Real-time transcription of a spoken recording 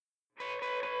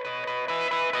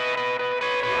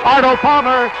Arnold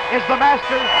Palmer is the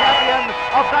Masters champion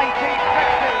of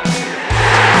 1960.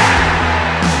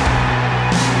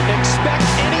 Expect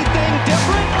anything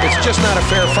different? It's just not a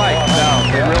fair fight.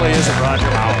 No, it really isn't, Roger.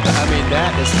 I mean,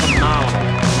 that is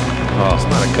phenomenal. Oh, it's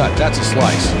not a cut. That's a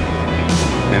slice.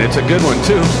 And it's a good one,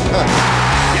 too.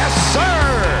 Yes, sir!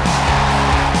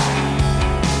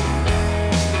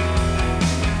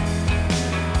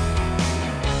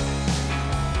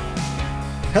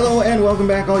 Hello and welcome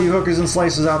back, all you hookers and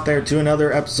slices out there, to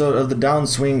another episode of the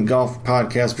Downswing Golf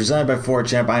Podcast presented by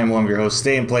 4Champ. I am one of your hosts,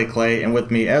 Stay and Play Clay, and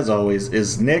with me, as always,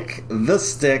 is Nick the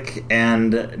Stick.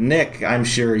 And Nick, I'm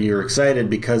sure you're excited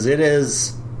because it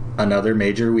is another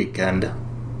major weekend.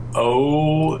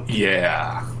 Oh,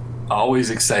 yeah. Always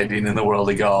exciting in the world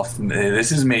of golf.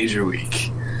 This is major week.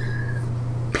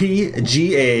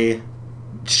 PGA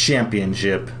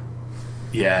Championship.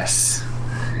 Yes.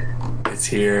 It's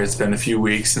here. It's been a few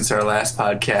weeks since our last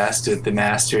podcast at the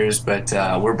Masters, but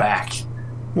we're back.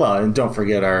 Well, and don't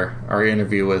forget our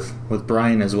interview with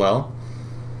Brian as well.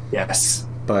 Yes.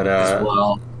 But as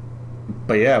well.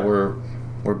 But yeah, we're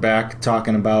back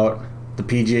talking about the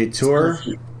PGA Tour,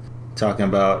 talking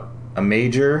about a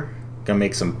major, gonna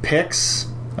make some picks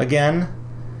again.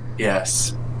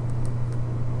 Yes.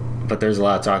 But there's a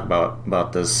lot to talk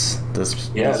about this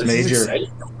major. Is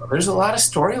exciting. There's a lot of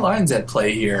storylines at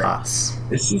play here. Lots.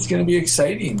 This is going to be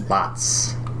exciting.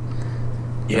 Lots.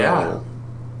 Yeah.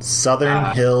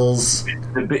 Southern Hills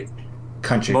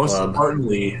Country most Club. Most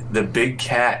importantly, the Big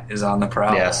Cat is on the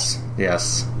prowl. Yes.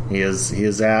 He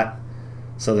is at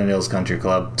Southern Hills Country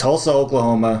Club. Tulsa,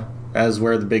 Oklahoma, as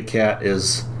where the Big Cat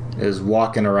is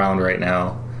walking around right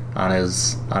now on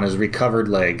his recovered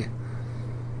leg.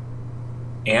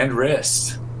 And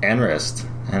wrist.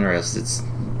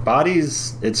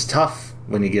 It's tough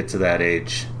when you get to that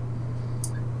age.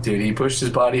 Dude, he pushed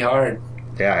his body hard.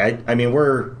 Yeah, I mean,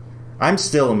 I'm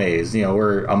still amazed. You know,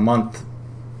 we're a month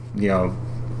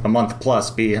plus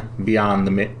beyond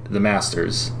the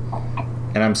Masters,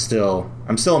 and I'm still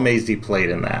amazed he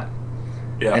played in that.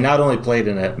 Yeah. And not only played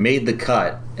in it, made the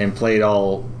cut and played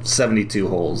all 72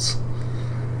 holes.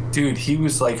 Dude, he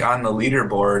was like on the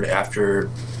leaderboard after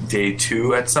day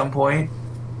 2 at some point.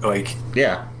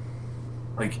 Yeah.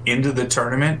 Like into the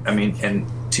tournament. I mean, and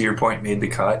to your point, made the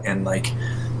cut and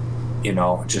he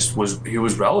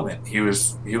was relevant. He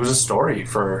was a story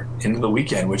for into the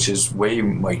weekend, which is way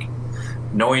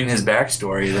knowing his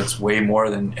backstory, that's way more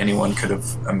than anyone could have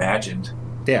imagined.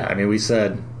 Yeah, I mean, we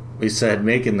said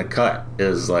making the cut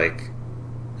is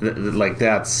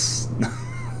that's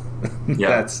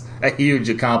that's a huge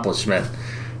accomplishment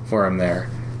for him there.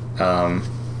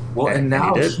 And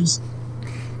now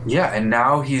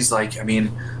he's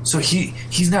so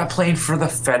he's not playing for the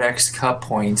FedEx Cup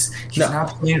points. He's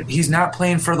not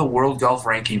playing for the World Golf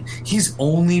Ranking. He's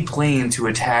only playing to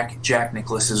attack Jack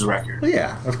Nicklaus's record. Well,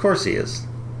 yeah, of course he is.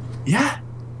 Yeah.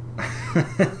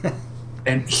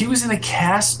 And he was in a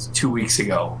cast 2 weeks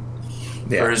ago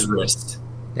for his wrist.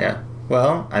 Yeah.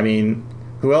 Well, I mean,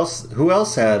 who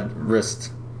else had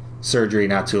wrist surgery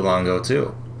not too long ago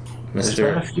too?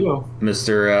 Mr.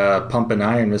 Pump and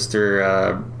Iron,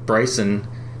 Mr. Bryson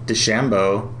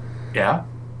DeChambeau. Yeah.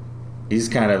 He's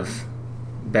kind of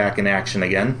back in action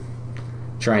again,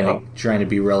 trying to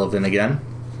be relevant again.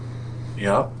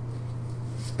 Yep.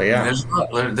 But yeah,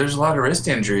 there's a lot of wrist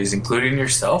injuries, including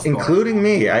yourself, including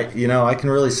me. I can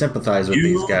really tisympathize with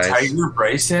these guys. Tiger,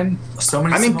 Bryson, so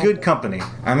many. I'm in good company,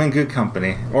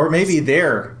 or maybe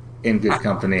they're in good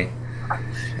company.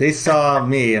 They saw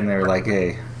me and they're like,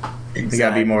 "Hey, we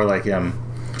gotta be more like him."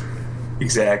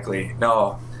 Exactly.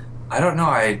 No, I don't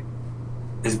know.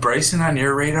 Is Bryson on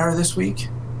your radar this week?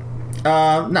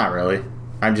 Not really.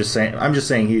 I'm just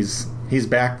saying he's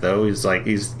back though.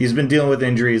 He's been dealing with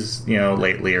injuries,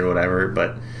 lately or whatever.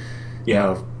 But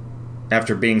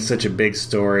after being such a big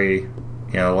story,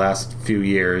 the last few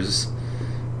years,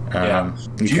 Do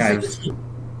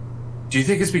you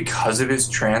think it's because of his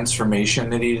transformation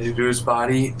that he did to his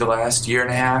body the last year and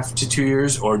a half to 2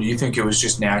 years, or do you think it was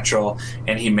just natural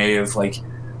and he may have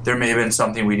there may have been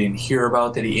something we didn't hear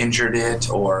about that he injured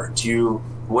it, or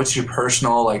what's your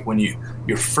personal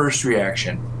your first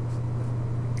reaction?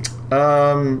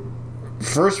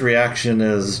 First reaction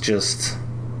is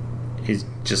he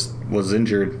just was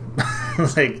injured.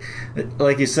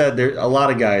 like you said, a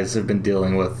lot of guys have been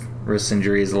dealing with wrist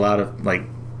injuries. A lot of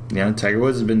Tiger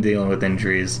Woods has been dealing with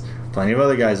injuries. Plenty of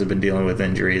other guys have been dealing with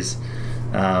injuries.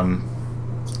 I'm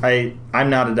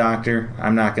not a doctor.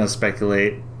 I'm not going to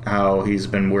speculate how he's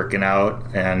been working out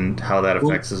and how that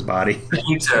affects his body.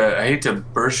 I hate to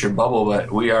burst your bubble,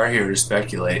 but we are here to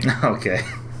speculate. Okay.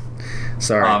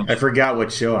 Sorry. I forgot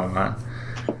what show I'm on.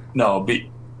 No,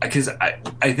 because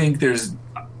I think there's,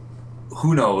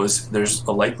 who knows, there's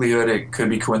a likelihood it could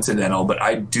be coincidental, but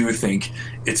I do think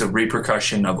it's a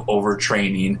repercussion of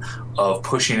overtraining, of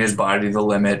pushing his body to the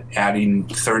limit, adding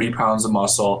 30 pounds of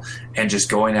muscle, and just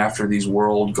going after these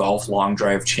world golf long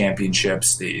drive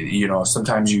championships.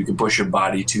 Sometimes you can push your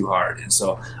body too hard. And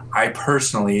so I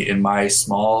personally, in my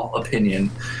small opinion,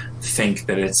 think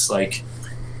that it's like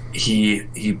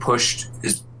he pushed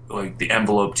the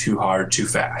envelope too hard, too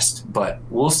fast. But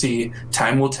we'll see.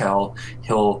 Time will tell.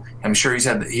 I'm sure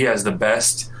he has the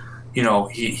best.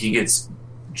 He gets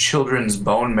children's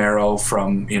bone marrow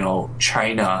from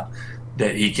China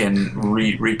that he can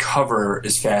recover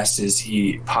as fast as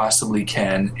he possibly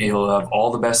can. He'll have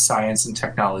all the best science and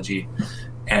technology,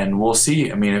 and we'll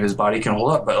see. I mean, if his body can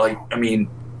hold up. But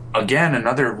again,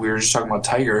 we were just talking about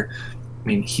Tiger. I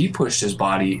mean, he pushed his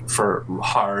body for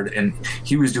hard, and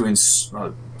he was doing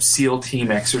SEAL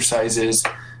team exercises,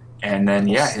 and then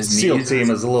his SEAL knees. team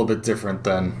is a little bit different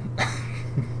than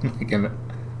like an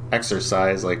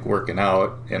exercise, like working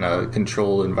out in a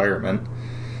controlled environment.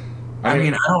 I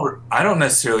don't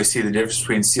necessarily see the difference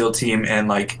between SEAL team and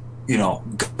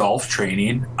golf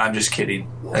training. I'm just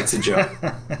kidding. That's a joke.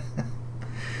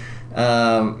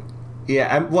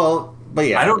 But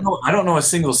yeah, I don't know a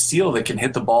single SEAL that can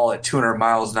hit the ball at 200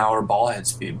 miles an hour ball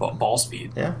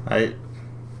speed. Yeah, I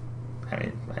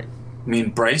mean,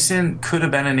 Bryson could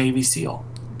have been a Navy SEAL.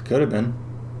 Could have been,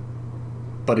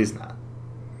 but he's not.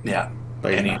 Yeah,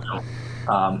 but he's not.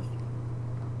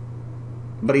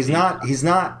 But he's not.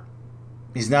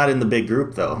 He's not in the big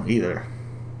group though either.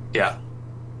 Yeah,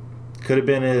 he could have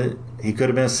been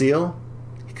a SEAL.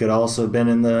 He could also have been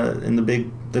in the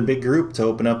big group to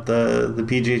open up the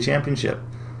PGA Championship.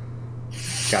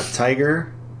 Got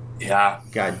Tiger. Yeah.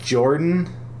 Got Jordan,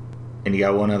 and you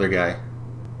got one other guy.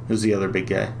 Who's the other big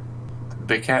guy?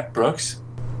 Big Cat Brooks?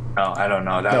 No, I don't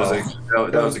know. That was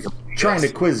a complete trying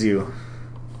guess. to quiz you.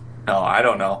 No, I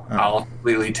don't know. Oh. I'll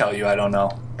completely tell you I don't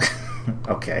know.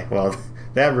 Okay, well,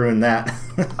 that ruined that.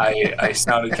 I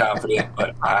sounded confident,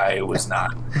 but I was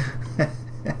not.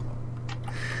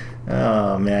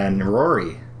 Oh, man.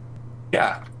 Rory.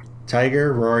 Yeah.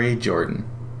 Tiger, Rory, Jordan.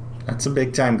 That's a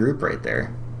big-time group right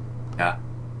there. Yeah,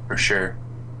 for sure.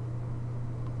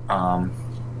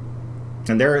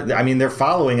 And they're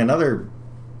following another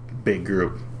big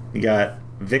group. You got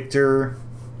Victor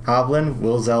Hovland,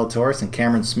 Will Zalatoris, and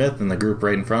Cameron Smith in the group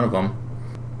right in front of them.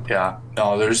 Yeah.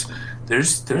 No, there's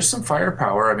some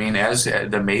firepower. I mean, as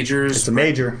the majors... It's a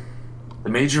major. The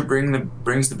major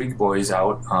brings the big boys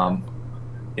out.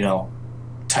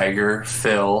 Tiger,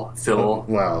 Phil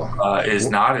is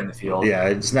not in the field. Yeah,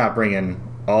 it's not bringing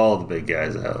all the big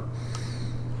guys out.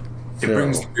 It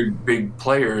brings big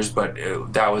players, but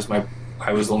I was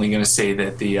only going to say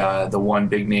that the one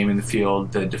big name in the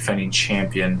field, the defending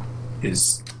champion,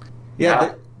 is.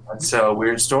 Yeah, that's a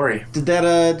weird story. Did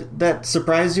that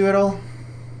surprise you at all?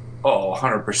 Oh,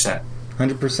 100%.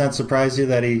 100% surprised you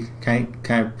that he kind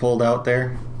of pulled out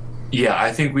there? Yeah,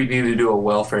 I think we need to do a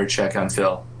welfare check on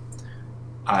Phil.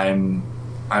 I'm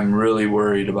really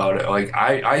worried about it. Like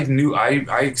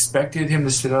I expected him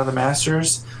to sit out of the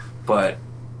Masters, but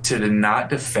to not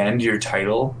defend your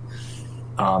title,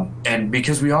 and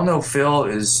because we all know Phil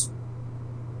is,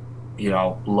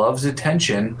 loves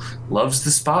attention, loves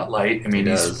the spotlight. I mean,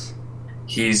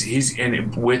 he's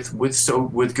in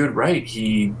with good right.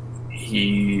 He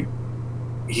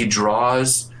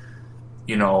draws,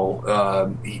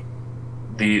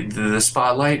 the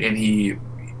spotlight, and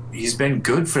he's been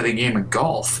good for the game of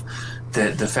golf.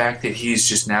 The fact that he's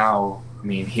just now, I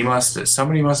mean,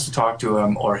 somebody must have talked to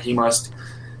him, or he must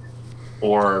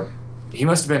have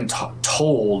been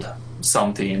told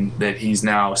something that he's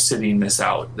now sitting this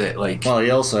out. That well, he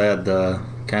also had the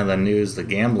kind of the news, the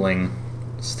gambling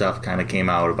stuff kind of came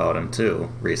out about him too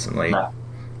recently. I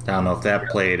don't know if that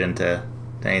played into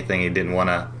anything. He didn't want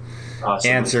to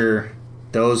answer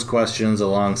those questions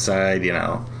alongside,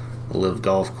 live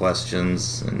golf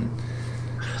questions. And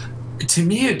to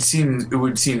me, it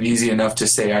would seem easy enough to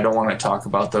say, I don't want to talk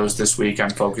about those this week.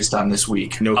 I'm focused on this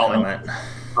week. No comment.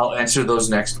 I'll answer those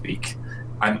next week.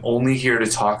 I'm only here to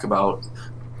talk about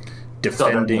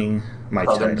defending my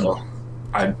title.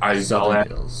 Southern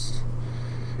Hills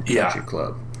Country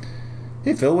Club.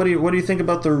 Hey Phil, what do you think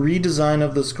about the redesign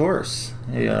of this course?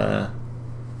 Hey, how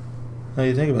do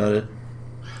you think about it?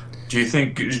 Do you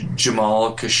think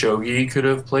Jamal Khashoggi could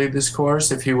have played this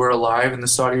course if he were alive and the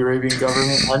Saudi Arabian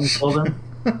government hadn't killed him?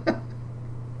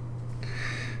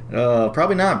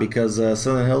 Probably not, because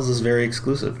Southern Hills is very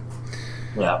exclusive.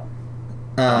 Yeah.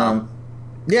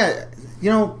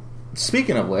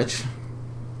 Speaking of which,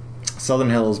 Southern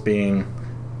Hills being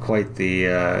quite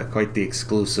the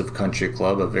exclusive country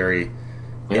club, a very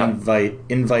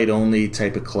invite only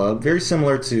type of club, very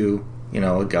similar to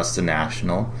Augusta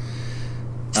National.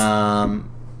 How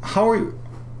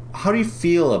do you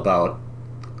feel about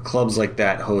clubs like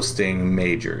that hosting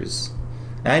majors?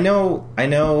 And I know,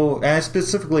 and I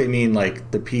specifically mean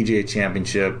like the PGA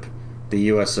Championship, the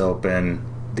U.S. Open,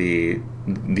 the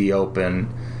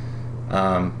Open,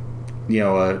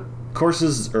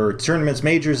 courses or tournaments,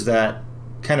 majors that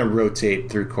kind of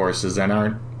rotate through courses and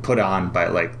aren't put on by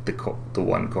like the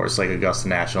one course like Augusta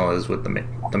National is with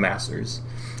the Masters,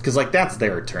 because like that's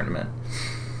their tournament.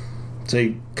 So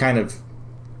you kind of,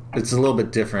 it's a little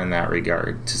bit different in that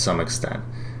regard to some extent.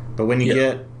 But when you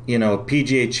get a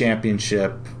PGA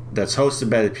Championship that's hosted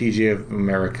by the PGA of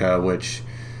America, which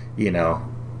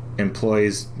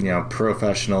employs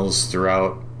professionals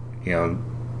throughout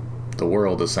the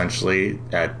world essentially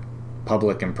at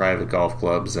public and private golf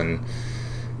clubs and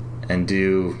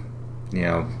do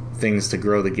things to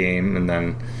grow the game, and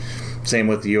then same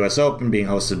with the U.S. Open being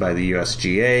hosted by the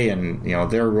USGA and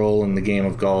their role in the game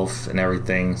of golf and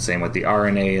everything. Same with the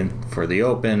RNA and for the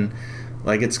Open.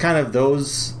 Like it's kind of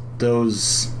those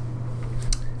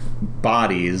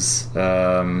bodies,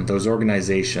 those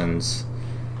organizations,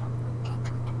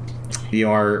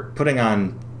 are putting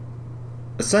on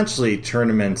essentially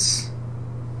tournaments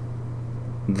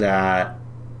that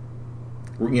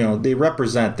they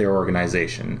represent their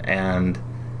organization. And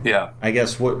I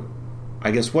guess what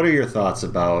are your thoughts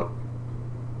about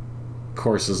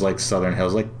courses like Southern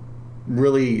Hills, like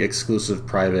really exclusive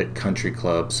private country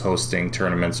clubs hosting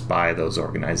tournaments by those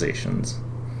organizations?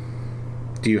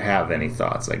 Do you have any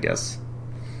thoughts, I guess?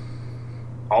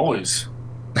 Always.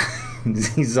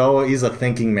 He's a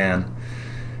thinking man.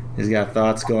 He's got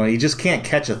thoughts going. He just can't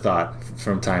catch a thought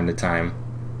from time to time.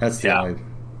 That's the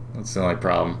only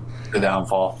problem. The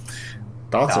downfall.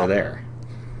 Thoughts are there.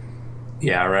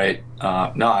 Yeah, right.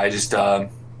 No, I just I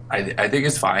think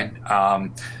it's fine. I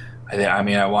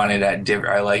want it at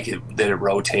different. I like it that it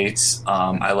rotates.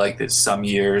 I like that some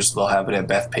years they'll have it at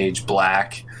Bethpage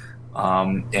Black,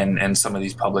 and some of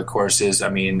these public courses. I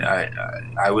mean,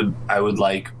 I would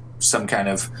like some kind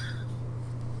of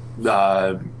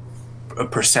a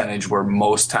percentage where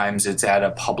most times it's at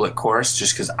a public course,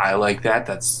 just because I like that.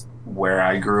 That's where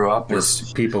I grew up.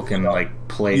 Is people can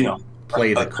play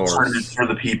the course for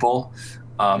the people.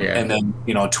 And then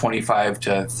 25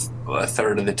 to a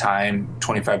third of the time,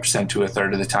 25% to a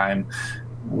third of the time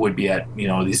would be at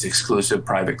these exclusive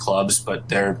private clubs, but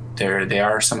they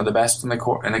are some of the best in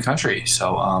the country.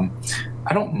 So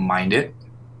I don't mind it.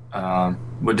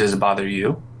 What does it bother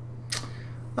you?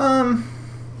 I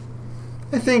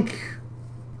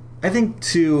think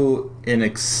to an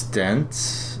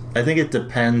extent. I think it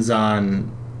depends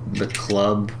on the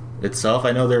club itself.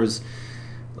 I know there was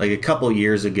like a couple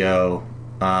years ago.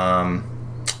 What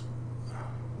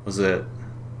was the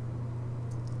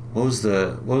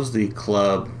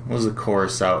club? What was the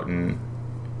course out in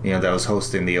that was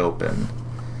hosting the Open?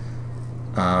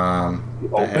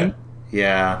 Open?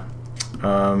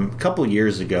 A couple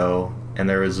years ago, and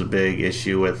there was a big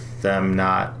issue with them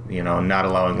not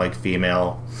allowing like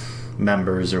female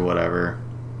members or whatever.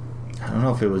 I don't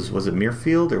know if it was it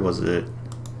Muirfield or was it?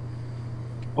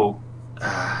 Oh,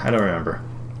 I don't remember.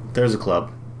 There's a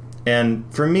club.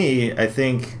 And for me, I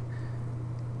think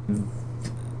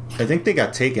they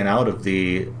got taken out of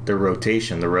the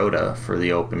rotation, the rota for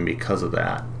the Open because of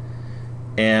that.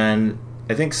 And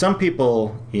I think some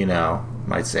people,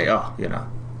 might say,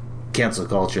 cancel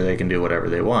culture, they can do whatever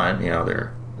they want,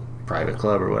 they're a private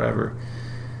club or whatever.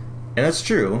 And that's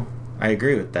true. I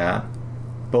agree with that.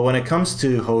 But when it comes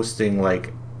to hosting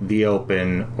like the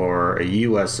Open or a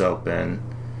U.S. Open,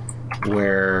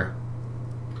 where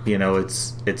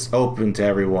it's open to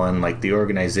everyone, like the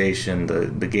organization,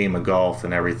 the game of golf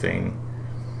and everything.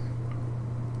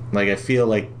 Like I feel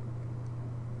like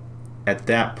at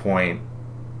that point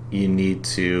you need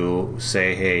to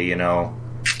say, hey, you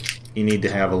need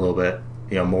to have a little bit,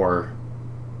 more.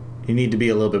 You need to be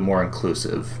a little bit more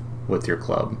inclusive with your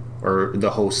club or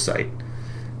the host site.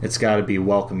 It's got to be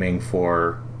welcoming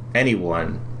for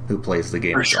anyone who plays the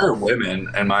game. For sure, women,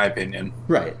 in my opinion.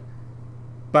 Right.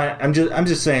 But I'm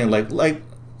just saying, like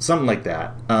something like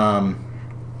that. I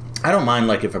don't mind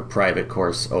like if a private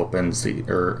course opens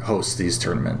or hosts these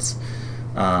tournaments,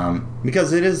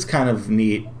 because it is kind of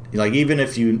neat. Like even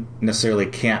if you necessarily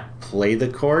can't play the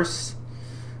course,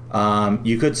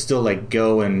 you could still like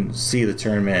go and see the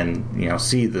tournament and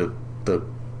see the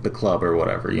club or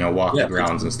whatever. Walk the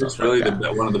grounds and stuff. It's really like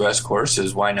that. One of the best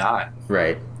courses. Why not?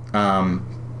 Right.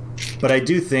 But I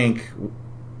do think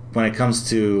when it comes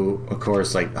to, of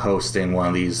course, like hosting one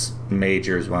of these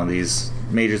majors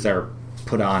that are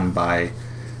put on by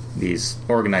these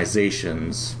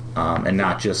organizations, and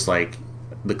not just like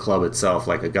the club itself,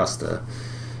 like Augusta,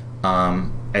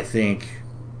 I think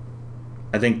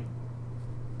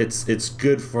it's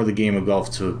good for the game of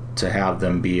golf to have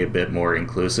them be a bit more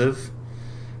inclusive,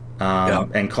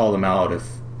 and call them out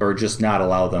or just not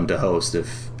allow them to host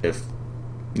if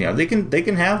they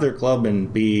can have their club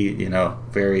and be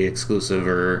very exclusive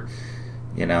or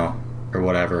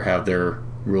whatever, have their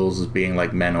rules as being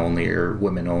like men only or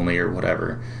women only or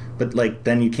whatever, but like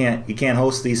then you can't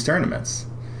host these tournaments,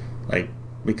 like,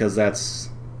 because that's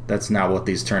not what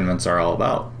these tournaments are all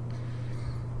about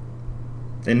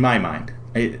in my mind.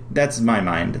 That's my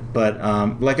mind, but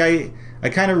like I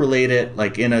kind of relate it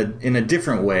like in a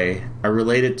different way. I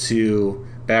relate it to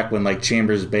back when like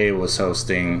Chambers Bay was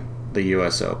hosting the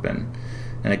U.S. Open,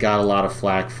 and it got a lot of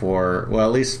flack for, well,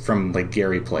 at least from like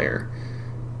Gary Player,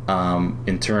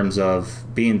 in terms of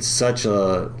being such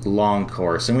a long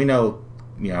course. And we know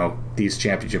these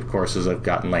championship courses have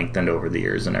gotten lengthened over the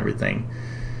years and everything,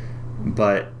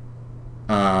 but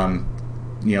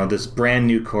this brand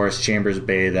new course, Chambers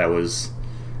Bay, that was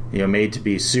made to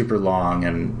be super long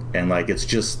and like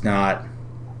it's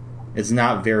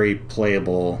not very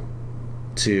playable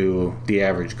to the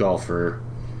average golfer,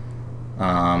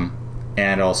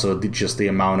 and also just the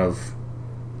amount of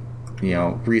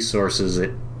resources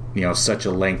that such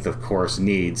a length of course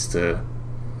needs to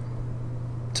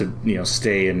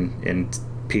stay in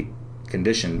peak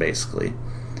condition, basically,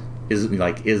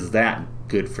 is that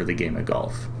good for the game of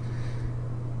golf?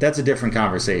 That's a different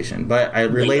conversation, but I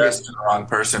relate it to the wrong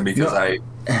person, because I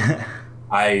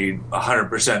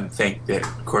 100% think that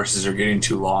courses are getting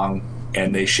too long,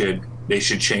 and they should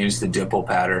change the dimple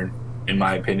pattern, in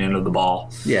my opinion, of the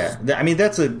ball. Yeah, I mean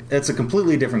that's a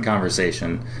completely different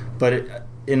conversation, but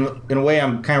in a way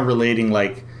I'm kind of relating,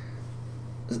 like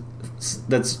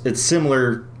it's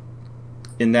similar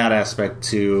in that aspect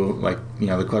to like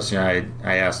the question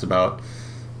I asked about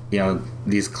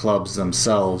these clubs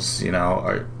themselves.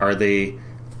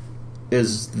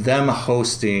 Is them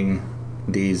hosting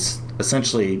these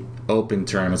essentially open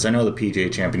tournaments? I know the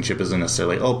PGA Championship isn't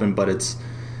necessarily open, but it's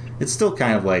still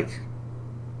kind of like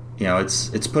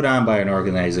it's put on by an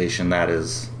organization that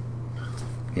is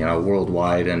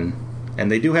worldwide, and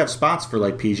they do have spots for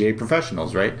like PGA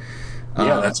professionals, right?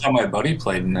 Yeah, that's how my buddy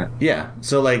played in it. Yeah,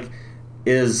 so like,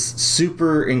 is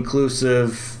super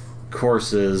inclusive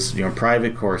courses,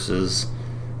 private courses,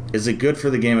 is it good for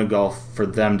the game of golf for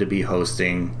them to be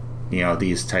hosting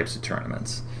these types of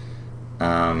tournaments?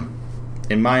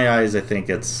 In my eyes, I think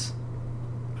it's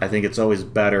always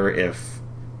better if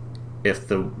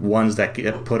the ones that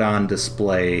get put on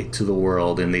display to the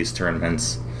world in these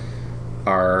tournaments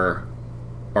are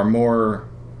more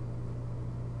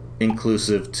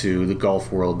inclusive to the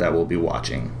golf world that will be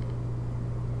watching.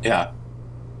 Yeah,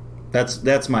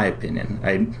 that's my opinion.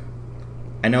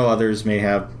 I know others may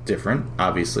have different,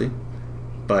 obviously,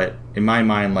 but in my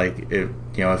mind, like,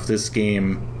 if this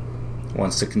game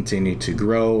wants to continue to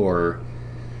grow or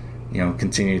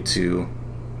continue to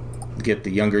get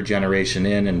the younger generation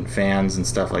in and fans and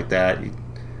stuff like that,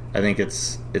 I think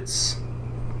it's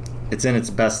in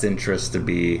its best interest to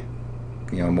be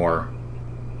more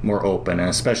open, and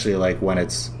especially like when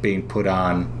it's being put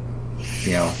on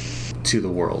to the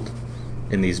world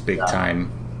in these big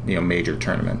time major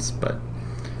tournaments. But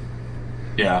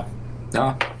yeah,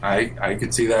 no, I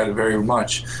could see that very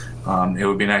much. It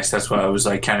would be nice. That's why I was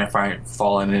like kind of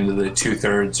falling into the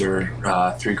 2/3 or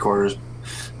 3/4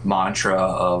 mantra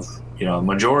of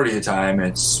majority of the time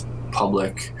it's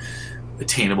public,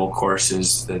 attainable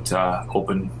courses that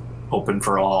open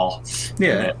for all.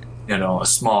 Yeah. And a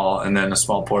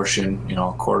small portion,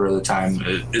 a quarter of the time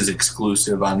is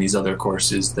exclusive on these other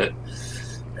courses that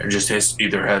are just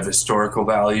either have historical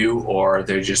value, or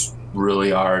they just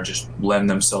really are just lend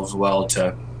themselves well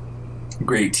to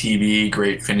great TV,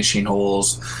 great finishing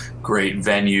holes, great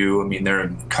venue. I mean, their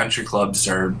country clubs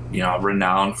are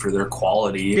renowned for their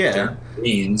quality. Yeah, their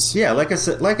means. Yeah, like I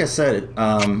said, like I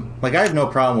have no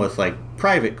problem with like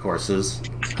private courses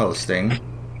hosting.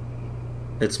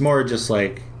 It's more just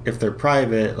like, if they're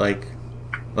private, like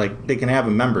they can have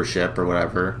a membership or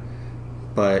whatever,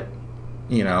 but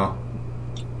they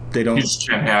don't. You just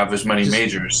can't have as many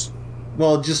majors.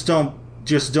 Well, just don't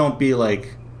be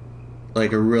like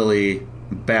a really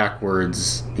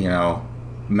backwards,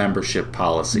 membership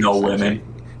policy. No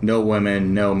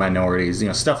women, no minorities,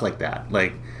 stuff like that.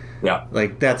 Like, yeah,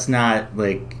 like that's not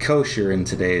like kosher in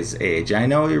today's age. I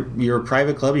know you're a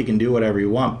private club, you can do whatever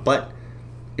you want, but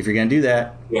if you're going to do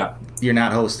that, Yeah. you're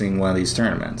not hosting one of these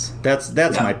tournaments. That's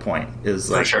my point. Is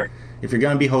like, For sure. if you're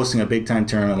going to be hosting a big time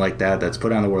tournament like that, that's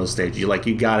put on the world stage, you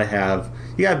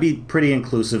gotta be pretty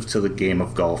inclusive to the game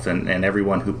of golf and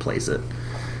everyone who plays it.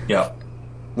 Yeah.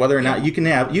 Whether or not you can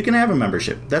have a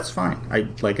membership, that's fine.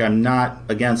 I'm not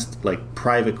against like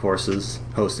private courses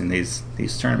hosting these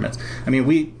tournaments. I mean,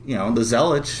 the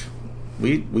Zelich,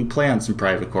 we play on some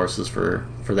private courses for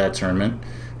that tournament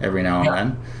every now and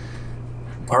then.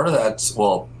 Part of that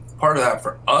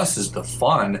for us is the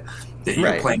fun that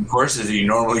you're playing courses that you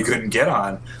normally couldn't get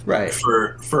on,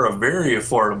 for a very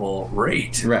affordable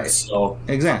rate. Right. So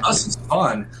exactly, for us it's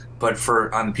fun, but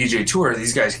on the PGA Tour,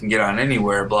 these guys can get on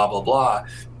anywhere. Blah blah blah.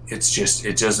 It's just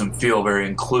it doesn't feel very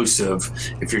inclusive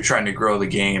if you're trying to grow the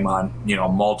game on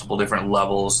multiple different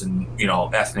levels and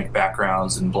ethnic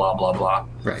backgrounds and blah blah blah.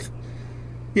 Right.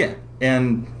 Yeah,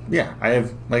 and I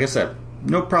have, like I said,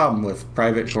 no problem with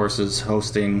private courses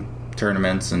hosting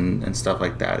tournaments and stuff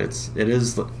like that. It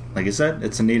is, like I said,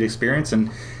 it's a neat experience, and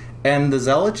the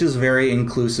Zelich is very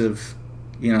inclusive,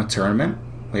 tournament.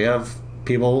 We have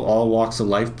people all walks of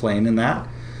life playing in that.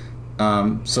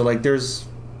 So there's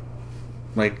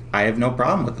I have no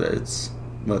problem with it. It's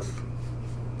with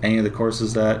any of the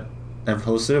courses that have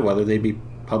hosted it, whether they be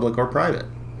public or private.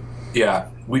 Yeah,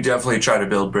 we definitely try to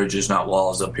build bridges, not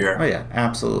walls up here. Oh yeah,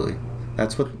 absolutely.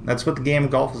 That's what the game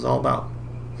of golf is all about.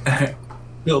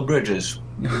 Build bridges.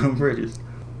 Bridges.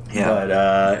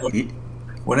 Yeah. But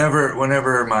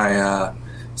whenever my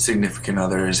significant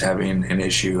other is having an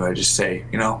issue, I just say,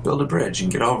 build a bridge and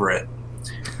get over it.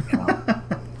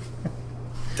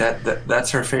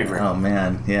 That's her favorite. Oh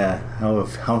man, yeah. How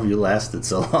have you lasted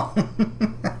so long?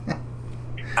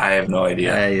 I have no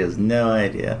idea. He has no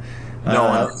idea. No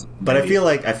one. But I feel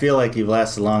like you've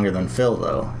lasted longer than Phil,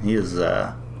 though. He is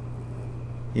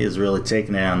really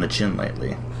taking it on the chin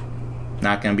lately.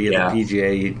 Not going to be at the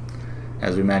PGA,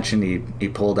 as we mentioned. He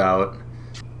pulled out,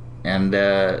 and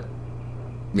I'm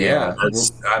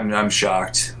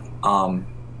shocked.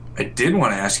 I did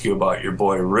want to ask you about your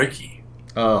boy Ricky.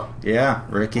 Oh yeah,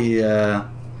 Ricky. He's in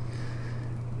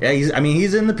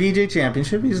the PGA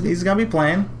Championship. He's going to be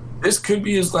playing. This could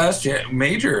be his last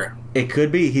major. It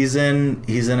could be. He's in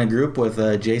a group with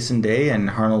Jason Day and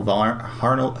Harold Varner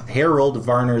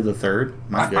III.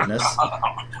 My goodness.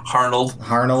 Arnold.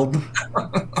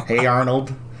 Hey,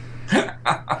 Arnold.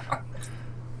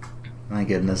 My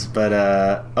goodness. But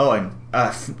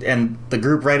and the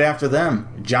group right after them,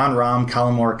 John Rahm,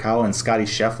 Colin Morikawa, and Scotty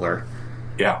Scheffler.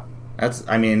 Yeah. That's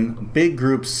big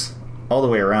groups all the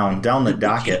way around down the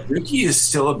docket. Ricky is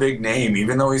still a big name,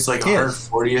 even though he's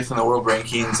 140th in the world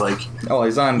rankings.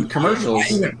 He's on commercials.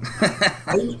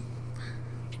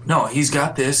 No, he's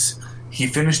got this. He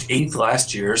finished 8th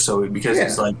last year, so because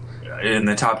he's in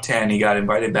the top 10, he got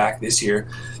invited back this year.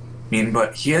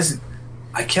 But he hasn't.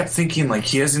 I kept thinking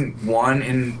he hasn't won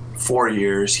in 4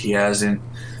 years. He hasn't.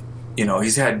 He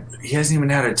hasn't even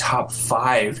had a top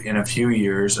 5 in a few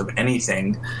years of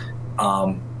anything.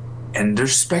 And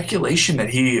there's speculation that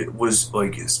he was,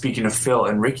 speaking of Phil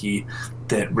and Ricky,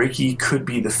 that Ricky could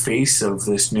be the face of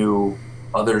this new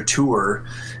other tour.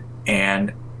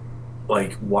 And,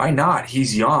 why not?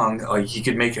 He's young. He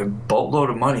could make a boatload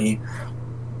of money.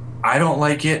 I don't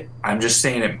like it. I'm just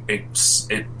saying it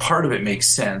part of it makes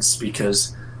sense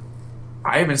because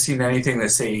I haven't seen anything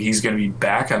that say he's going to be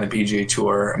back on the PGA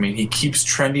Tour. I mean, he keeps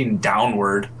trending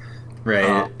downward.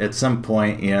 Right. At some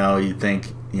point, you think,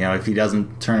 if he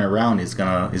doesn't turn around, he's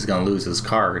gonna lose his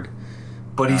card.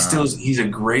 But he's a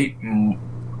great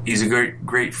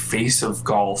face of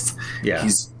golf. Yeah.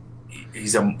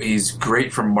 He's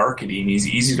great for marketing. He's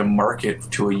easy to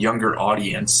market to a younger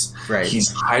audience. Right.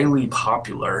 He's highly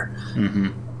popular. Mm-hmm.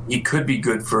 He could be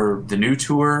good for the new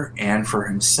tour and for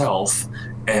himself.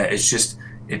 It's just,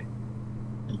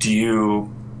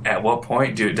 at what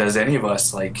point does any of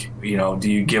us do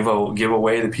you give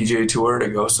away the PGA Tour to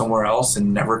go somewhere else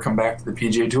and never come back to the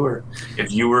PGA Tour?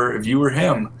 If you were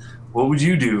him, what would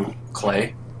you do,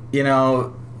 Clay?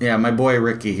 My boy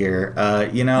Ricky here. I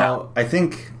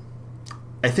think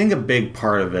a big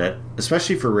part of it,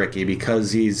 especially for Ricky,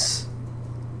 because he's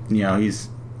pretty,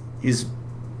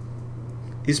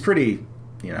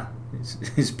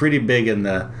 he's pretty big in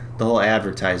the whole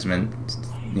advertisement,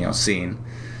 scene.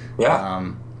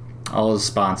 Yeah. All his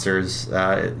sponsors.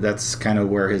 That's kind of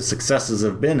where his successes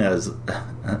have been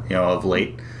of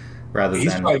late.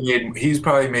 He's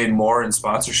probably made more in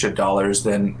sponsorship dollars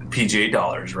than PGA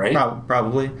dollars, right?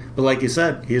 Probably. But like you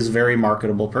said, he's a very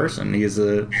marketable person. He's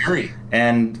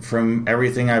and from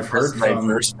everything I've heard from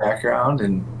diverse background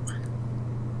and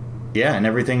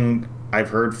everything I've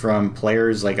heard from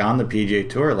players like on the PGA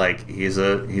Tour, like he's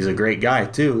a great guy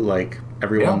too. Like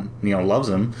everyone loves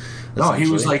him. No, he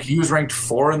was ranked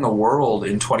 4 in the world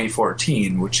in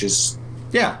 2014, which is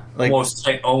like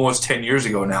almost 10 years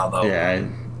ago now, though. Yeah,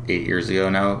 8 years ago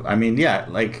now. I mean,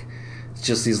 like it's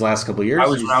just these last couple of years. I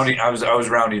was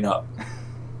rounding up.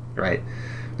 Right,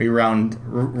 we round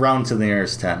to the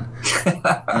nearest 10.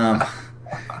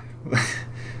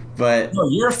 But no,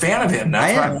 you're a fan of him.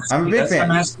 That's I am. I'm a big fan.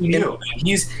 I'm asking you.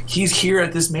 He's here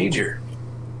at this major.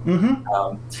 Mm-hmm.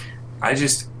 I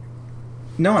just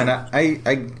no, and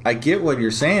I get what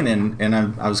you're saying, and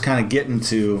I was kind of getting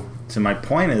to my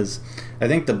point is, I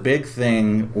think the big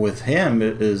thing with him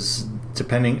is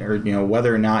depending, or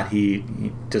whether or not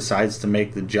he decides to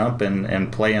make the jump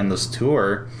and play on this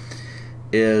tour,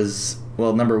 is,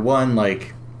 well, number one,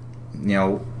 like,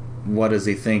 what does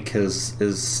he think his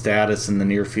status in the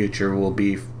near future will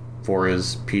be for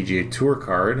his PGA Tour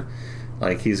card?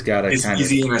 Like, he's got to kind of...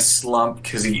 Is he in a slump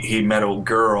because he met a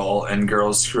girl and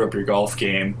girls screw up your golf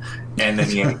game, and then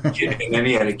he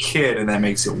had a kid, and that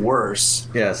makes it worse?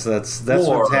 Yes, that's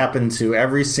what's happened to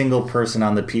every single person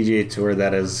on the PGA Tour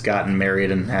that has gotten married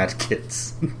and had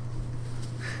kids.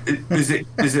 Is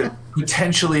it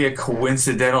potentially a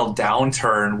coincidental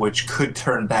downturn which could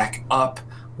turn back up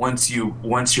once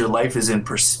your life is in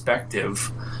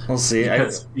perspective? We'll see.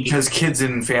 Because kids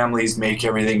and families make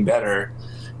everything better.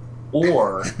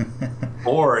 Or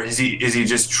is he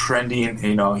just trending?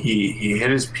 He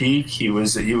hit his peak. He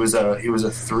was a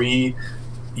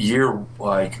 3-year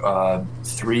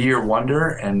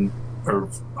wonder, or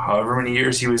however many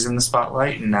years he was in the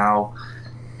spotlight, and now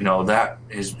that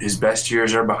his best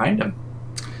years are behind him.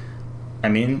 I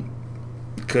mean,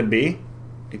 it could be.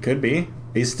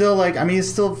 He's still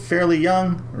he's still fairly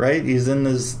young, right? He's in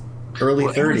his early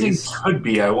 30s. Everything could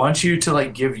be. I want you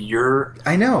to give your...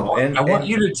 I know. And I want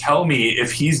you to tell me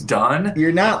if he's done.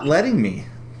 You're not letting me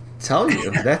tell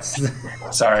you. That's...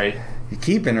 Sorry. You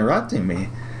keep interrupting me.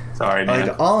 Sorry,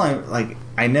 man.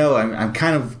 I know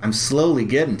I'm slowly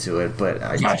getting to it, but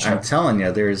Gotcha. I'm telling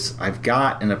you, I've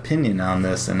got an opinion on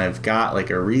this, and I've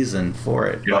got a reason for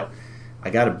it. Yep. But I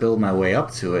got to build my way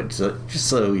up to it, just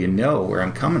so you know where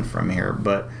I'm coming from here.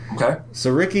 But okay.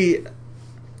 So Ricky,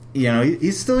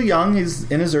 he's still young. He's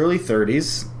in his early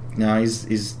 30s. Now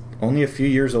he's only a few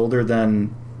years older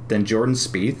than Jordan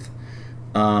Spieth.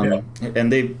 And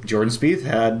Jordan Spieth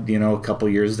had a couple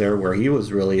years there where he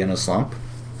was really in a slump.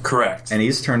 Correct. And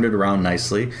he's turned it around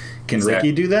nicely. Can Exactly.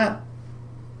 Ricky do that?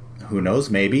 Who knows?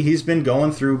 Maybe. He's been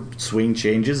going through swing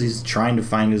changes. He's trying to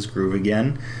find his groove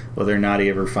again. Whether or not he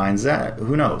ever finds that,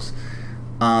 who knows?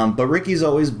 But Ricky's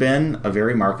always been a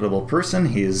very marketable person.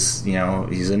 He's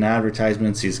in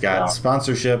advertisements. He's got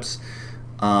sponsorships.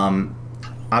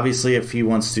 Obviously, if he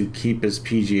wants to keep his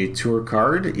PGA Tour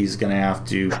card, he's going to have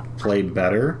to play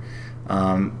better.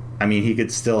 He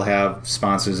could still have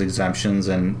sponsors exemptions,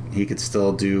 and he could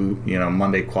still do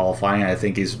Monday qualifying. I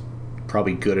think he's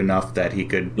probably good enough that he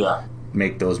could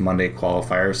make those Monday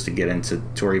qualifiers to get into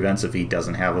tour events if he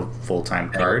doesn't have a full-time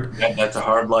card. That's a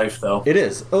hard life, though. It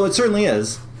is. Oh, it certainly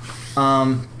is.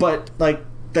 But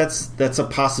that's a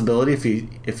possibility.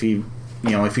 If he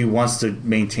wants to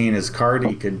maintain his card,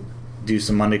 he could do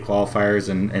some Monday qualifiers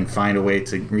and find a way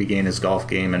to regain his golf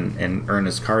game and earn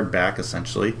his card back,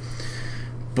 essentially.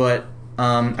 But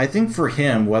I think for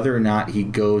him, whether or not he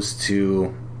goes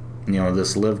to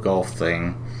this Live Golf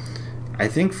thing, I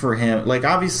think for him,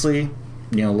 obviously,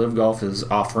 Live Golf is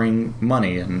offering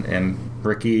money, and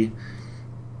Ricky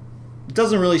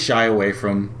doesn't really shy away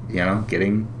from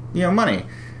getting money,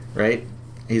 right?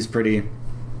 He's pretty.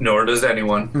 Nor does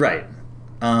anyone. Right.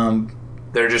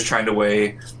 They're just trying to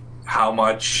weigh how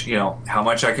much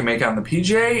I can make on the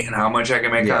PGA and how much I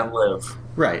can make on Live.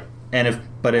 Right. And if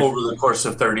over the course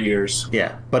of 30 years.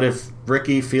 Yeah. But if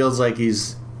Ricky feels like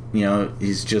he's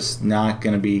just not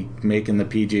going to be making the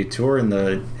PGA Tour in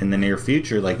the near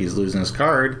future, like he's losing his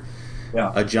card,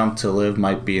 a jump to Live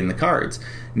might be in the cards.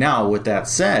 Now, with that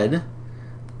said,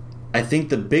 I think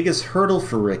the biggest hurdle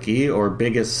for Ricky, or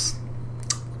biggest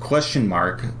question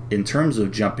mark in terms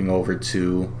of jumping over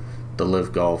to the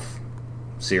Live Golf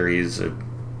series of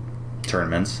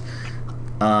tournaments,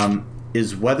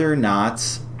 is whether or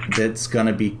not that's going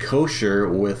to be kosher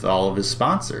with all of his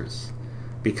sponsors.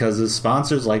 Because his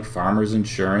sponsors like Farmers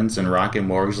Insurance and Rocket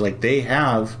Mortgage, they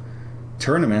have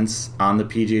tournaments on the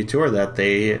PGA Tour that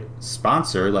they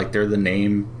sponsor, they're the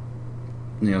name,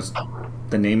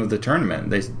 the name of the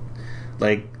tournament.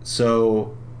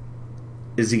 So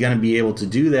is he going to be able to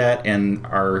do that? And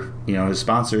are his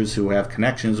sponsors who have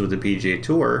connections with the PGA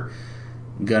Tour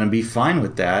going to be fine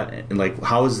with that?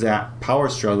 How is that power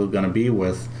struggle going to be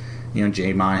with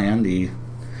Jay Monahan, the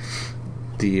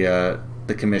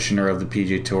commissioner of the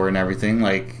PGA Tour and everything,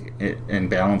 and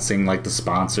balancing the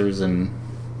sponsors and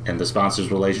the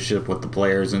sponsors' relationship with the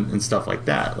players and stuff like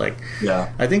that.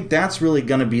 I think that's really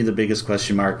going to be the biggest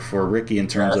question mark for Ricky in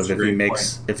terms of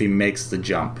if he makes the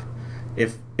jump.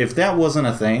 If that wasn't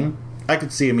a thing, I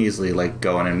could see him easily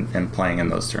going and playing in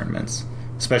those tournaments,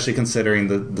 especially considering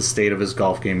the state of his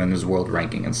golf game and his world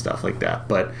ranking and stuff like that.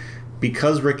 But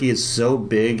because Ricky is so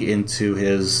big into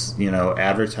his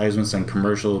advertisements and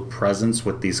commercial presence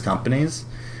with these companies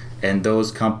and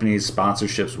those companies'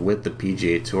 sponsorships with the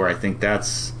PGA Tour, I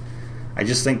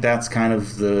just think that's kind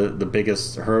of the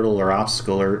biggest hurdle or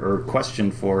obstacle or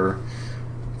question for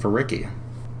Ricky.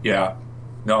 Yeah.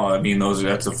 No, I mean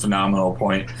that's a phenomenal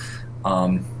point.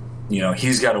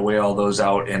 He's got to weigh all those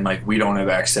out, and we don't have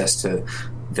access to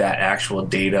that actual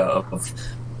data of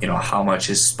how much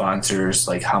his sponsors,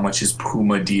 how much his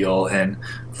Puma deal and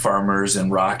Farmers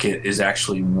and Rocket is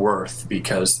actually worth,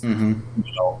 because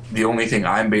the only thing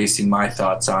I'm basing my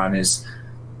thoughts on is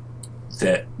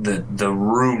that the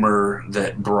rumor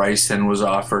that Bryson was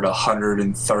offered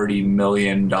 $130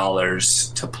 million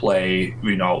to play,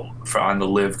 on the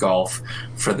Live Golf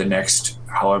for the next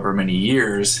however many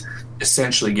years,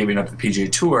 essentially giving up the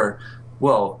PGA Tour.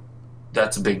 Well,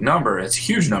 that's a big number. It's a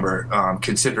huge number,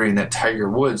 considering that Tiger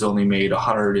Woods only made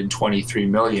 $123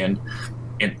 million,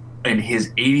 and in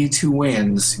his 82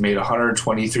 wins, he made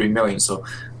 $123 million. So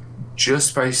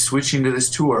just by switching to this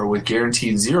tour with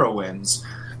guaranteed 0 wins,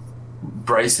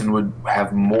 Bryson would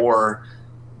have more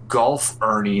golf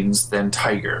earnings than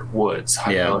Tiger Woods.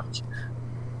 Yeah.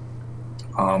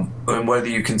 And whether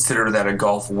you consider that a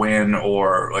golf win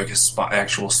or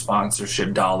actual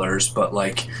sponsorship dollars, but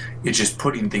it's just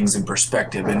putting things in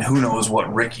perspective. And who knows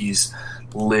what Ricky's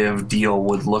Live deal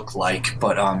would look like?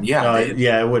 But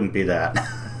it wouldn't be that.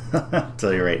 I'll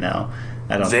tell you right now.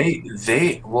 I don't.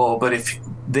 But if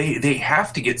they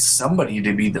have to get somebody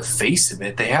to be the face of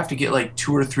it, they have to get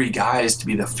 2 or 3 guys to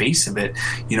be the face of it.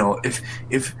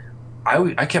 If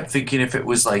I kept thinking if it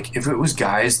was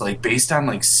guys based on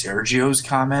Sergio's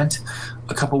comment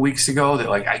a couple weeks ago that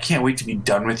I can't wait to be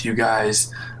done with you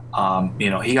guys.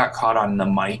 He got caught on the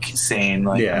mic saying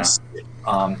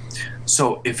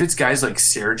so if it's guys like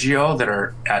Sergio that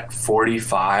are at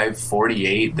 45,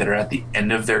 48 that are at the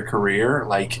end of their career,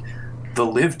 the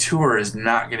Live Tour is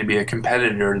not going to be a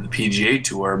competitor to the PGA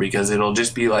Tour, because it'll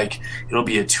just be it'll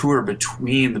be a tour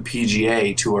between the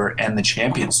PGA Tour and the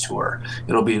Champions Tour.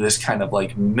 It'll be this kind of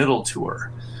middle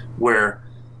tour where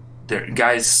they're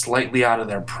guys slightly out of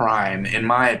their prime, in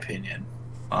my opinion,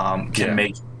 can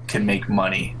make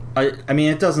money. I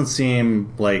mean, it just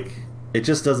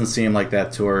doesn't seem like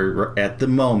that tour at the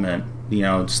moment,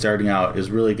 starting out,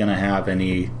 is really going to have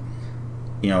any,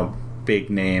 big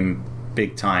name,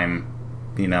 big time,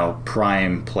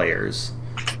 prime players.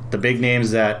 The big names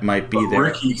that might be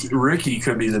there. Ricky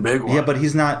could be the big one. Yeah, but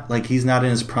he's not in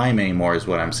his prime anymore, is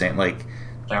what I'm saying.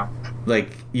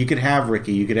 You could have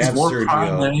Ricky, you could have more Sergio.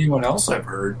 Prime than anyone else I've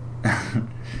heard.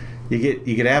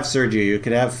 you could have Sergio, you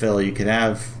could have Phil, you could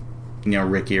have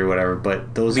Ricky or whatever,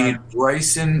 but those aren't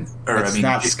Bryson,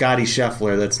 not Scotty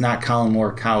Scheffler, that's not Colin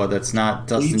Morikawa, that's not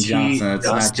Dustin Johnson, that's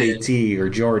not JT or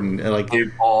Jordan.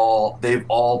 They've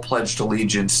all pledged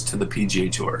allegiance to the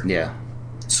PGA Tour. Yeah.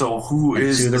 So who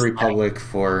is to the republic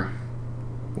for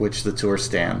which the tour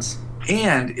stands?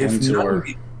 And if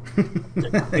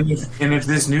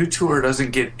this new tour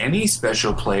doesn't get any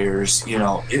special players,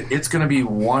 it's going to be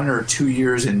 1 or 2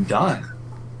 years and done.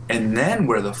 And then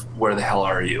where the hell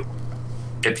are you?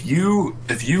 If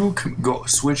you go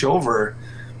switch over,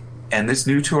 and this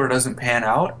new tour doesn't pan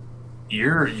out,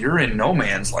 you're in no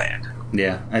man's land.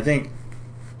 Yeah, I think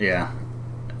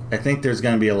there's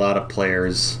going to be a lot of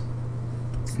players,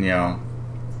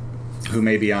 who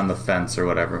may be on the fence or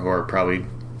whatever, who are probably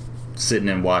sitting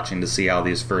and watching to see how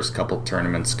these first couple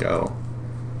tournaments go.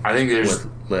 I think there's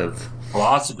Live.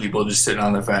 Lots of people just sitting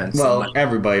on the fence. Well,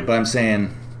 everybody, but I'm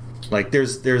saying,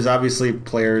 there's obviously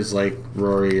players like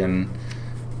Rory and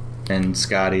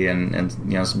Scotty and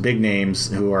some big names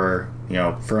who are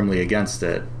firmly against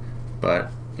it,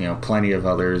 but plenty of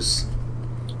others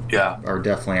are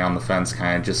definitely on the fence,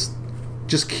 kind of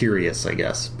just curious, I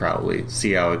guess, probably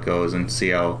see how it goes and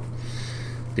see how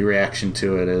the reaction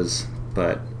to it is.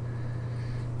 But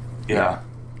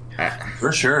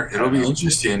for sure it'll be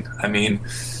interesting. I mean,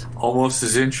 almost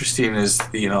as interesting as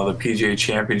the PGA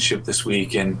Championship this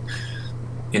week. And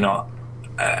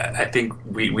I think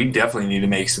we definitely need to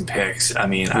make some picks. I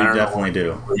mean, I don't know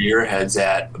do where your head's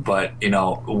at, but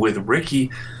with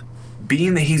Ricky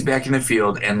being that he's back in the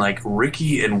field, and like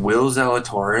Ricky and Will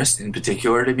Zalatoris in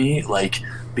particular to me, like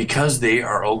because they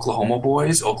are Oklahoma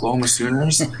boys, Oklahoma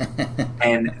Sooners,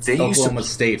 and they Oklahoma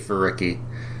State for Ricky.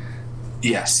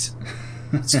 Yes.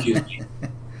 Excuse me.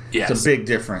 Yes. It's a big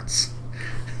difference.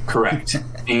 Correct.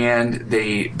 And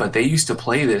they used to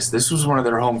play this. This was one of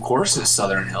their home courses,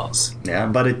 Southern Hills. Yeah,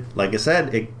 but it, like I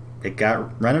said, it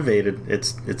got renovated.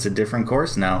 It's a different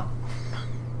course now.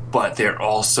 But they're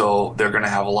going to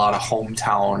have a lot of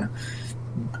hometown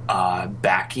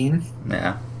backing.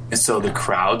 Yeah. And so the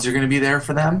crowds are going to be there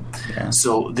for them. Yeah.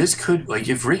 So this could, like,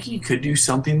 if Ricky could do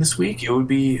something this week, it would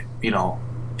be,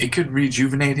 it could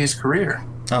rejuvenate his career.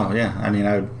 Oh, yeah. I mean,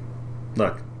 I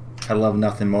love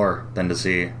nothing more than to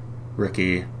see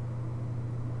Ricky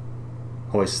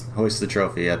hoist the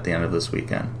trophy at the end of this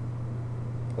weekend.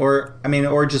 Or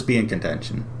just be in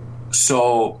contention.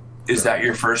 So, is that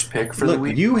your first pick for the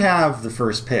week? You have the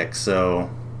first pick, so...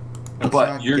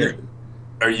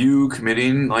 Are you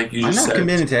committing, like you just said? I'm not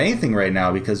committing to anything right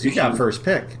now because you got first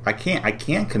pick. I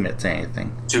can't commit to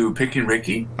anything. To picking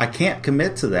Ricky? I can't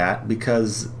commit to that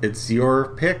because it's your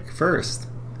pick first.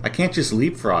 I can't just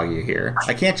leapfrog you here.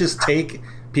 I can't just take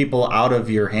people out of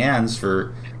your hands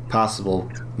for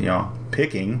possible,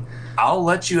 picking. I'll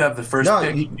let you have the first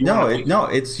pick. No,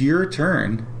 it's your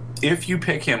turn. If you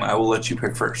pick him, I will let you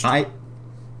pick first.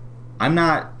 I'm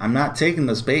not taking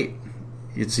this bait.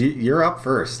 You're up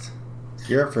first.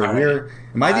 You're up first. Right.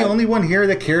 Am I the only one here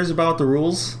that cares about the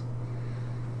rules?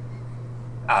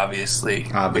 Obviously.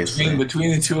 Between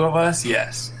the two of us,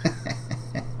 yes.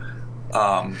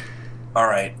 All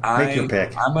right. Make your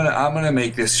pick. I'm gonna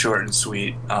make this short and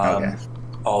sweet. Okay.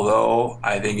 Although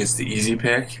I think it's the easy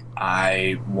pick,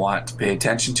 I want to pay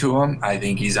attention to him. I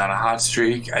think he's on a hot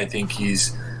streak. I think he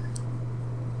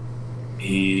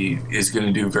is going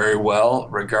to do very well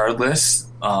regardless.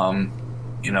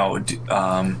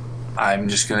 I'm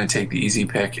just going to take the easy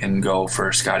pick and go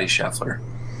for Scotty Scheffler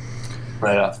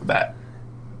right off the bat.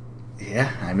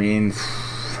 Yeah, I mean,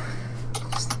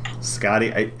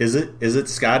 Scotty, is it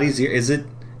Scotty's year? Is it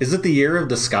the year of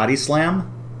the Scotty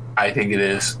Slam? I think it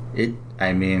is. It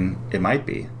might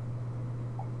be.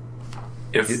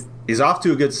 If he's off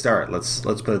to a good start, let's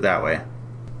put it that way.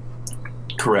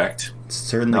 Correct. It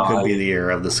certainly could be the year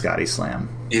of the Scotty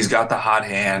Slam. He's got the hot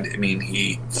hand. I mean,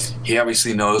 he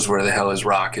obviously knows where the hell his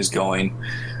rock is going.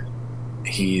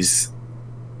 He's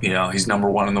number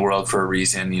one in the world for a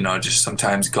reason. Just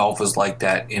sometimes golf is like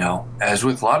that, as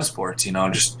with a lot of sports,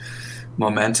 just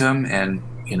momentum and,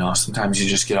 sometimes you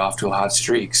just get off to a hot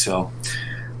streak. So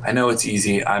I know it's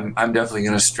easy. I'm definitely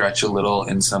going to stretch a little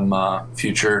in some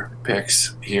future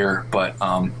picks here, but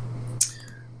I'm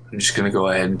just going to go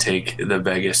ahead and take the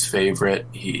Vegas favorite.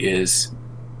 He is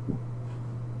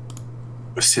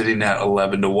sitting at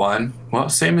 11-1. Well,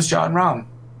 same as Jon Rahm.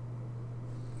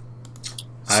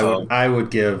 I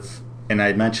would give, and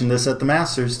I mentioned this at the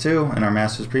Masters too, in our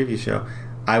Masters preview show,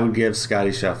 I would give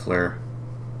Scotty Scheffler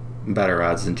better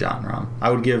odds than Jon Rahm.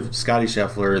 I would give Scotty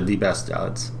Scheffler the best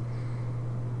odds.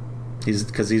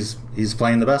 Because he's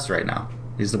playing the best right now.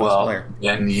 He's the best player.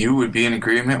 And you would be in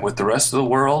agreement with the rest of the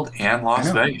world and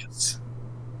Las Vegas.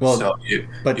 Well, so you're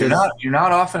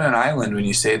not off on an island when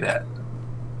you say that.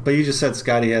 But you just said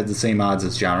Scotty had the same odds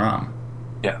as Jon Rahm.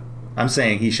 Yeah. I'm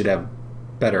saying he should have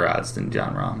better odds than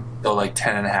Jon Rahm. So like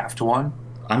 10.5 to 1?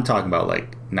 I'm talking about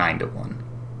like 9 to 1.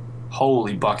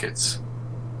 Holy buckets.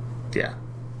 Yeah.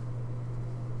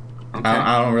 Okay.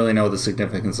 I don't really know the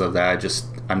significance of that.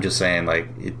 I'm just saying like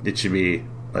it should be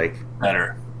like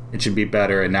better. It should be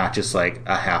better and not just like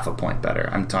a half a point better.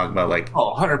 I'm talking about like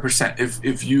 100%. If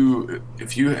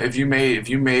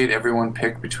you made everyone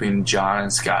pick between John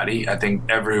and Scotty, I think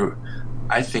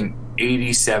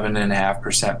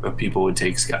 87.5% of people would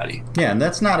take Scotty. Yeah, and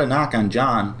that's not a knock on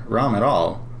Jon Rahm at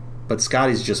all. But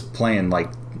Scotty's just playing like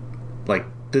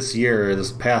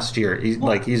this past year.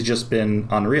 He's just been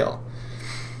unreal.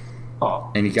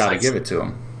 Oh, and you got to give it to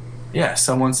him. Yeah,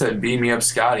 someone said, "Beam me up,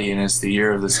 Scotty," and it's the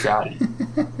year of the Scotty.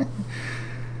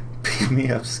 Beam me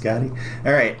up, Scotty.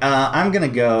 All right, I'm gonna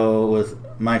go with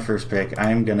my first pick.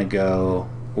 I'm gonna go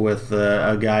with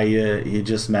a guy you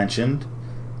just mentioned,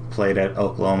 played at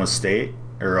Oklahoma State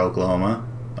or Oklahoma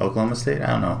State. I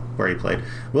don't know where he played.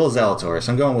 Will Zalatoris.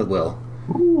 I'm going with Will.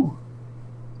 Ooh.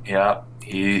 Yeah,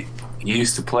 he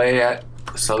used to play at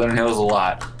Southern Hills a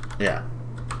lot. Yeah.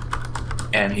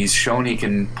 And he's shown he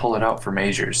can pull it out for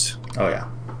majors. Oh, yeah,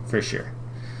 for sure.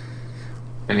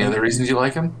 Any other reasons you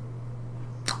like him?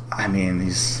 I mean,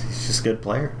 he's just a good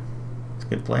player. He's a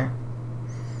good player.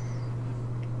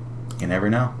 You never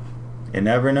know. You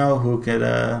never know who could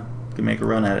make a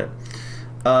run at it.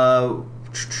 All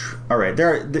All right,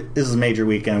 this is a major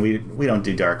weekend. We don't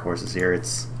do dark horses here.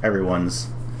 It's everyone's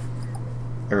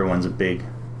a big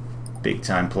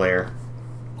time player.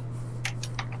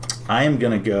 I am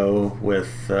gonna go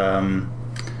with I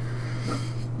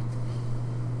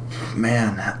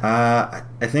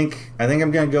think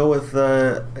I'm gonna go with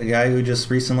a guy who just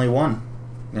recently won.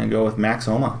 I'm gonna go with Max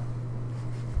Homa.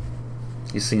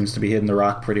 He seems to be hitting the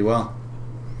rock pretty well.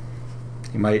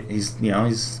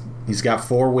 He's got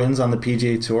 4 wins on the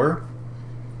PGA Tour,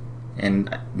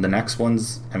 and the next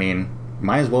one's,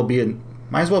 might as well be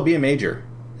a major.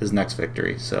 His next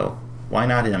victory, so why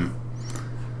not him?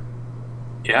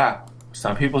 Yeah,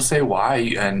 some people say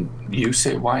why, and you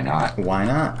say why not? Why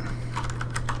not?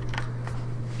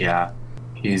 Yeah,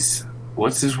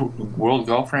 what's his world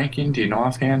golf ranking? Do you know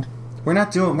offhand? We're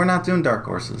not doing dark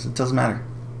horses. It doesn't matter.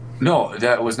 No,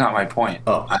 that was not my point.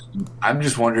 Oh, I'm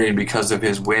just wondering because of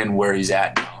his win where he's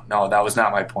at now. No, that was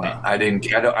not my point. I don't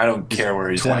care where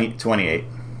he's 28.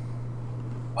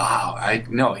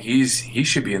 Wow, he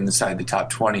should be inside the top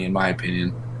 20 in my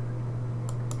opinion.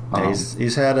 Yeah,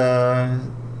 he's had a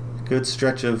good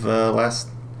stretch of last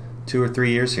 2 or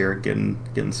 3 years here,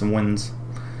 getting some wins.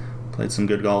 Played some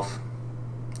good golf.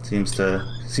 Seems to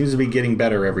be getting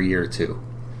better every year too.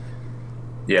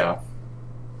 Yeah.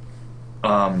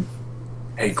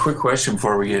 Hey, quick question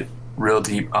before we get real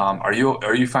deep. Are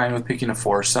you fine with picking a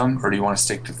foursome, or do you want to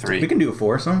stick to 3? We can do a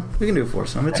foursome.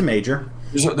 It's a major.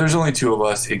 There's only 2 of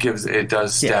us. It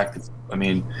does stack.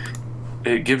 Yeah.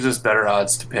 It gives us better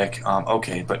odds to pick.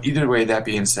 Okay, but either way, that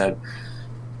being said,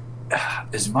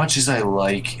 as much as I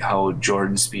like how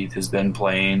Jordan Spieth has been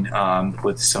playing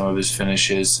with some of his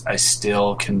finishes, I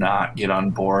still cannot get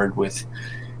on board with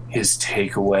his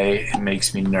takeaway. It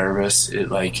makes me nervous.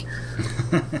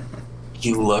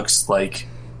 He looks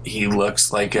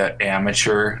like an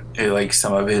amateur, like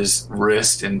some of his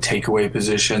wrist and takeaway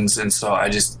positions, and so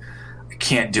I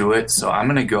can't do it. So I'm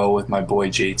gonna go with my boy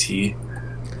JT.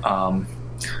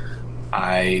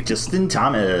 Justin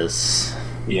Thomas.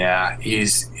 Yeah,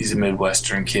 he's a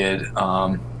Midwestern kid.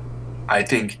 I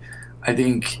think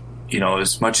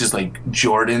as much as like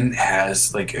Jordan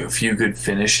has like a few good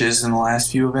finishes in the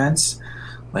last few events,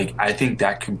 like I think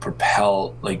that can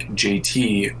propel like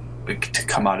JT to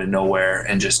come out of nowhere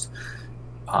and just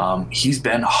he's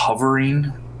been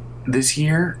hovering this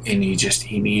year and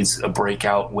he needs a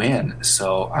breakout win.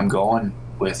 So I'm going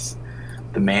with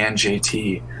the man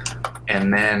JT,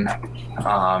 and then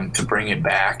to bring it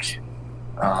back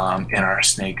in our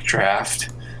snake draft,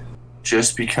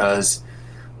 just because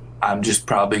I'm just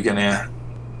probably gonna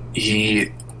he's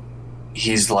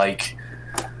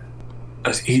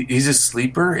a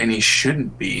sleeper, and he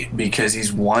shouldn't be, because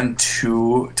he's won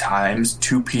 2 times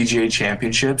 2 PGA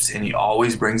championships, and he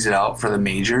always brings it out for the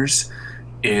majors.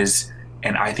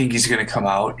 And I think he's going to come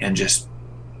out and just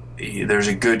there's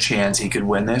a good chance he could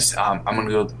win this. I'm going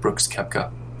to go with Brooks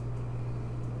Koepka.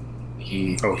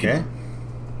 He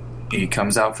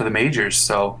comes out for the majors,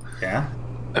 so yeah.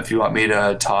 If you want me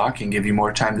to talk and give you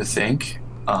more time to think,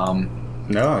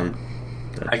 no.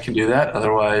 I can do that.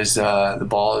 Otherwise, the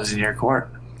ball is in your court.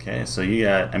 Okay, so you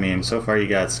got, so far you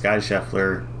got Scottie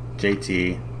Scheffler,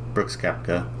 JT, Brooks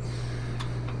Koepka.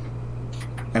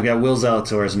 I've got Will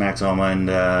Zalatoris, Max Homa, and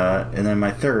then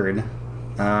my third,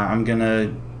 I'm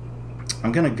gonna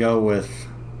go with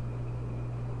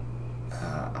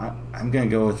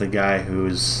a guy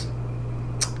who's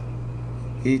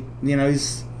he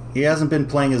hasn't been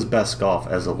playing his best golf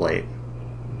as of late,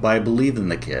 but I believe in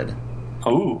the kid.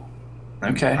 Oh.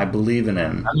 Okay. I believe in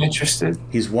him. I'm interested.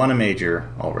 He's won a major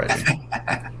already.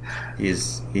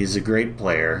 He's a great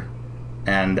player,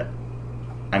 and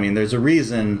there's a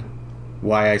reason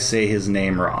why I say his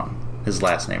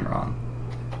last name wrong.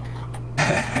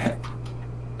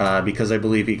 Because I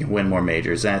believe he can win more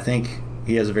majors, and I think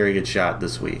he has a very good shot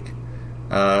this week.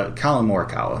 Colin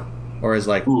Morikawa, or as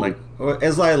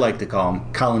I like to call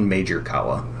him, Colin Major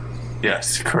Kawa.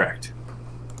 Yes, correct.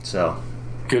 So,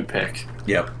 good pick.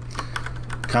 Yep.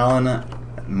 Colin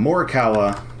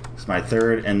Morikawa is my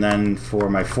third, and then for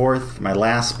my fourth, my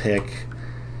last pick,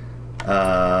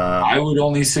 I would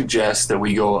only suggest that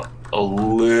we go a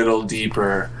little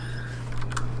deeper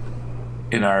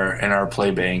in our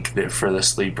play bank for the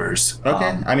sleepers.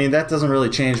 Okay, that doesn't really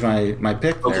change my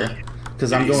pick there,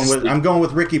 because I'm going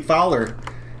with Ricky Fowler.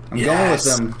 I'm going with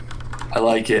him. I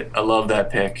like it. I love that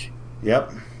pick.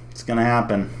 Yep, it's gonna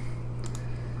happen.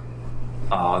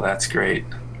 Oh, that's great.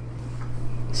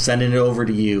 Sending it over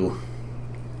to you.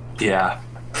 Yeah.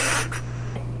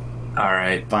 All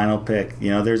right. Final pick.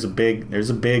 There's a big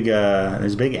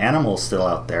animal still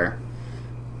out there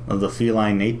of the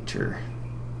feline nature.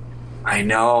 I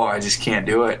know. I just can't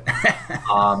do it.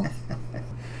 I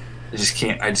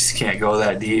just can't go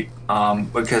that deep.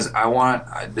 Because I want.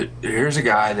 Here's a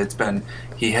guy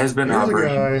he has been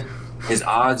hovering. His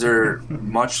odds are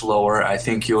much lower. I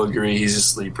think you'll agree he's a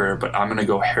sleeper. But I'm gonna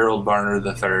go Harold Varner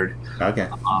III. Okay.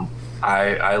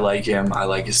 I like him. I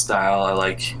like his style. I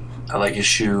like his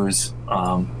shoes.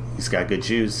 He's got good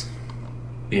shoes.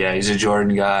 Yeah, he's a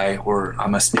Jordan guy.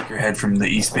 I'm a sneakerhead from the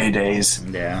East Bay days.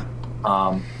 Yeah.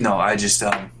 No, I just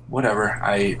whatever.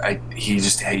 He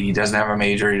doesn't have a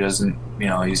major. He doesn't.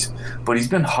 But he's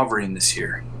been hovering this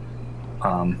year.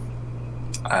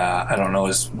 I don't know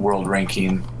his world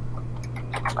ranking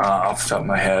off the top of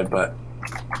my head, but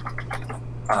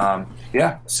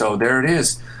yeah. So there it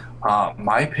is.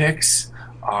 My picks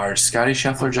are Scotty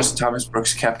Scheffler, Justin Thomas,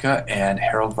 Brooks Koepka, and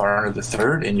Harold Varner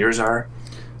III. And yours are?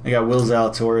 I got Will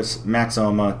Zalatoris, Max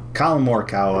Homa, Colin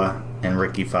Morikawa, and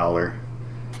Ricky Fowler.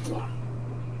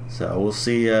 So we'll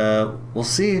see. We'll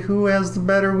see who has the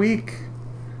better week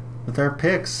with our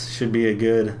picks. Should be a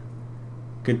good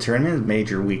tournament,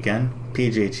 major weekend,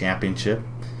 PGA Championship,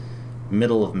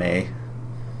 middle of May,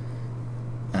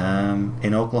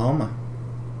 in Oklahoma.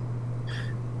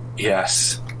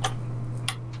 Yes.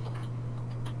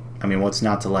 I mean, what's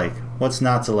not to like? What's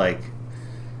not to like?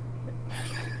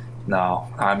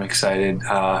 No, I'm excited.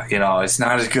 It's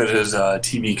not as good as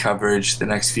TV coverage the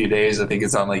next few days. I think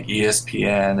it's on like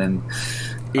ESPN and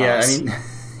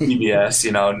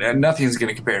CBS. And nothing's going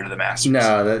to compare to the Masters.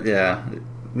 No,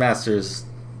 Masters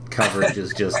coverage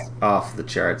is just off the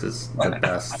charts. It's the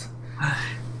best.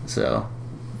 So,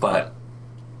 but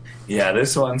yeah,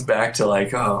 this one's back to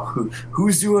like,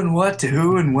 who's doing what to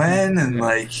who and when, and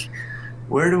like,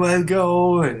 where do I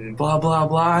go, and blah blah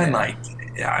blah, and like.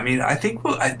 Yeah, I mean, I think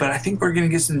we're gonna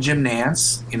get some Jim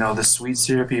Nance. The sweet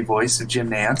syrupy voice of Jim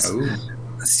Nance. Ooh.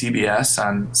 CBS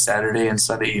on Saturday and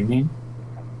Sunday evening.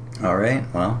 All right,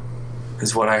 well,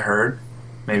 is what I heard.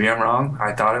 Maybe I'm wrong.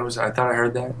 I thought I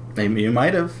heard that. Maybe you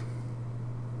might have.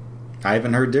 I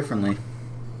haven't heard differently.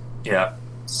 Yeah.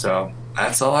 So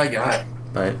that's all I got.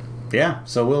 But yeah,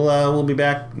 so we'll be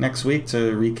back next week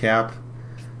to recap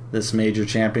this major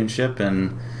championship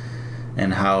and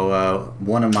how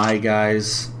one of my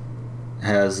guys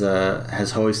has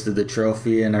hoisted the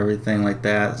trophy and everything like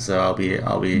that. So I'll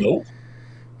be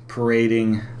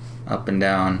parading up and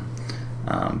down.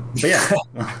 But yeah,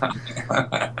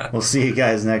 we'll see you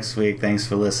guys next week. Thanks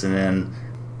for listening.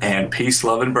 And peace,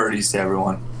 love, and birdies to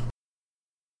everyone.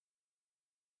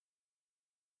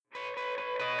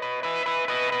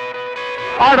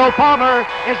 Arnold Palmer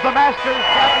is the Masters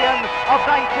champion of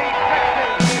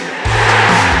 1960.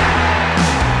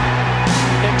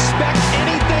 Expect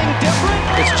anything different?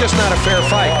 It's just not a fair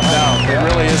fight. No, it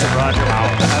really isn't, Roger.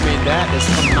 I mean, that is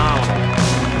phenomenal.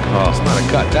 Oh, it's not a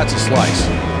cut. That's a slice.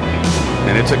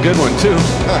 And it's a good one, too.